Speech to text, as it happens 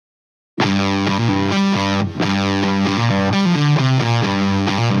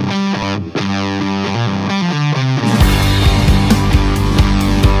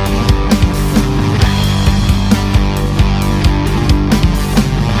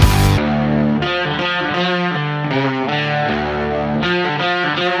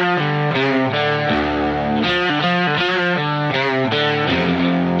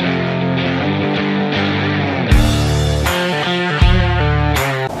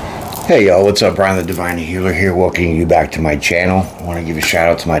Hey y'all, what's up? Brian the Divine Healer here, welcoming you back to my channel. I want to give a shout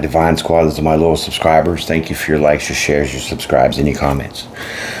out to my Divine Squad, those are my loyal subscribers. Thank you for your likes, your shares, your subscribes, and your comments.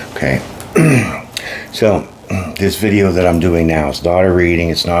 Okay, so this video that I'm doing now is not a reading.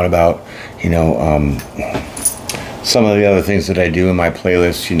 It's not about, some of the other things that I do in my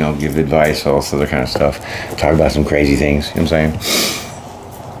playlist, give advice, all this other kind of stuff. Talk about some crazy things, you know what I'm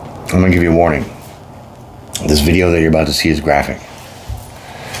saying? I'm going to give you a warning. This video that you're about to see is graphic.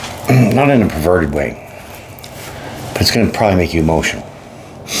 Not in a perverted way, but it's going to probably make you emotional,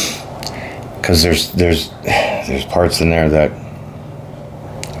 because there's parts in there that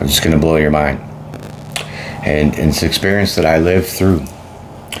are just going to blow your mind, and it's an experience that I lived through,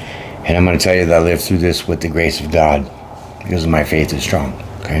 and I'm going to tell you that I lived through this with the grace of God, because my faith is strong.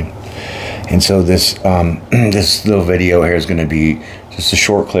 Okay, and so this this little video here is going to be just a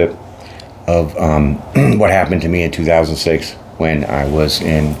short clip of what happened to me in 2006 when I was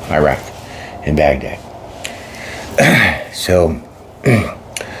in Iraq, in Baghdad. So,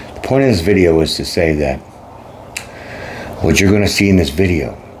 the point of this video is to say that what you're going to see in this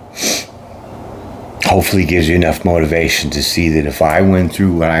video hopefully gives you enough motivation to see that if I went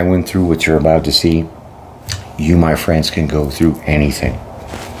through what I went through, what you're about to see, you, my friends, can go through anything.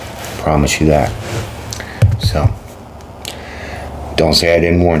 Promise you that. So, don't say I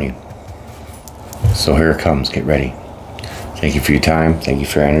didn't warn you. So here it comes. Get ready. Thank you for your time. Thank you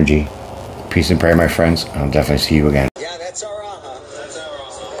for your energy. Peace and prayer, my friends. I'll definitely see you again. Yeah, that's our That's our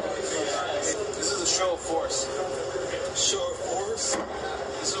This is a show of force. Show of force?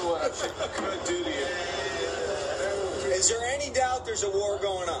 This is what I could do to you. Is there any doubt there's a war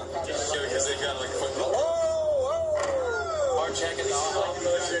going on? Because they got like football. Whoa! March check it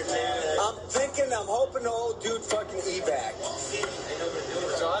I'm hoping the old dude fucking evac.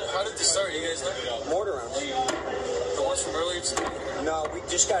 So how did this start? You guys know? Mortar rounds. The ones from earlier today? No, we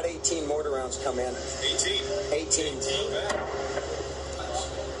just got 18 mortar rounds come in. 18? 18.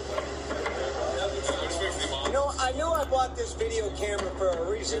 I knew I bought this video camera for a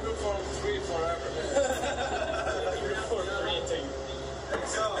reason. Free forever.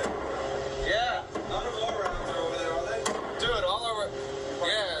 Yeah. None of our rounds are over there, are they? Dude, all over.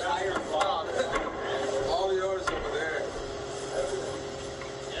 Yeah. All yours over there.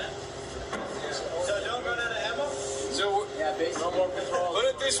 So don't run out of ammo? So, yeah, basically. No more control. Put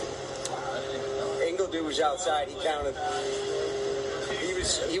it this way. Ingledew was outside. He counted.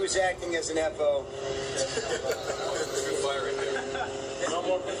 He was acting as an FO. No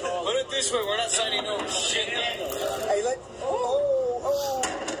more control. Put it this way. We're not signing no shit. Hey, let. Oh.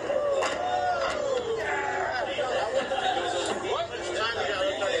 What? It's time to go.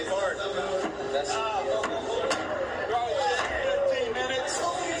 Look at hard. That's 15 minutes.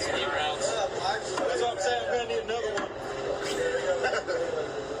 8 rounds. That's what I'm saying. I'm going to need another one.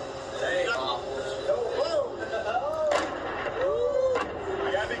 Hey.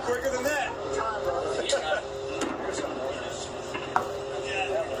 You got to be quicker than that.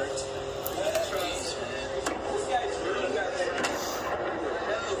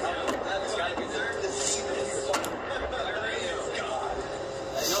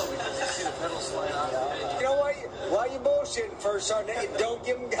 You know why? While you bullshitting first, don't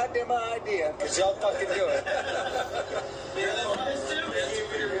give them goddamn idea, because they'll fucking do it.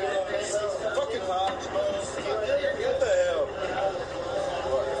 Fucking Hodge. What the hell?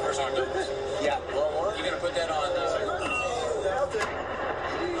 First on goodness? Yeah. You gonna put that on? I'll take it.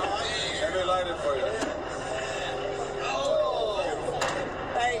 Let me light it for you.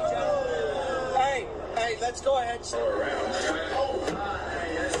 Hey, John. Hey, let's go ahead and slow around.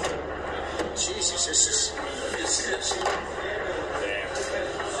 Jesus, this is